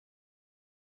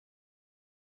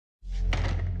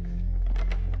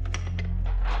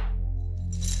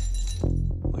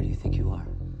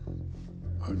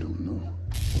I don't know.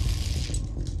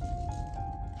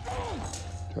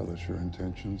 Tell us your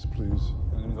intentions, please.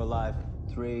 I'm gonna go live.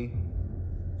 3,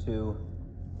 2,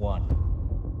 1.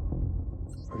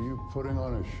 Are you putting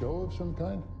on a show of some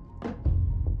kind?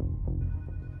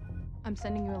 I'm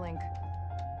sending you a link.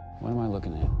 What am I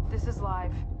looking at? This is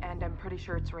live, and I'm pretty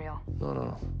sure it's real.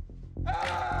 No.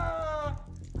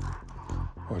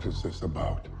 What is this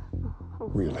about?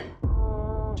 Really?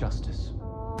 Justice.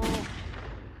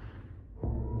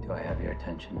 Do I have your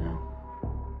attention now?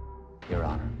 Your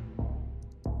Honor.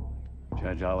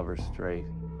 Judge Oliver Strait,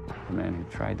 the man who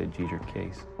tried the Jeter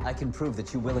case. I can prove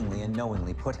that you willingly and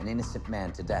knowingly put an innocent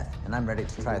man to death, and I'm ready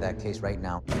to try that case right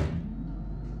now.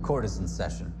 Court is in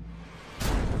session.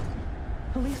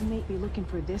 Police may be looking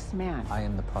for this man. I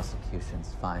am the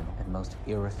prosecution's final and most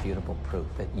irrefutable proof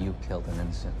that you killed an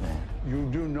innocent man. You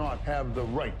do not have the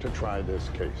right to try this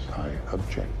case. I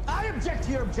object. I object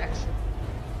to your objection!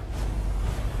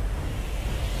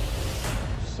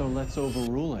 So let's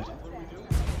overrule it.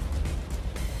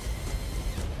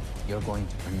 You're going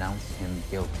to pronounce him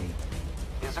guilty.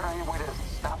 Is there any way to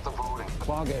stop the voting?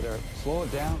 Clog it or slow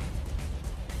it down.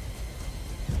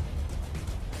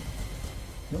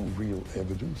 No real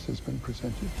evidence has been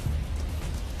presented.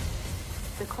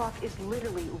 The clock is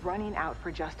literally running out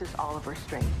for Justice Oliver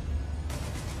Strait.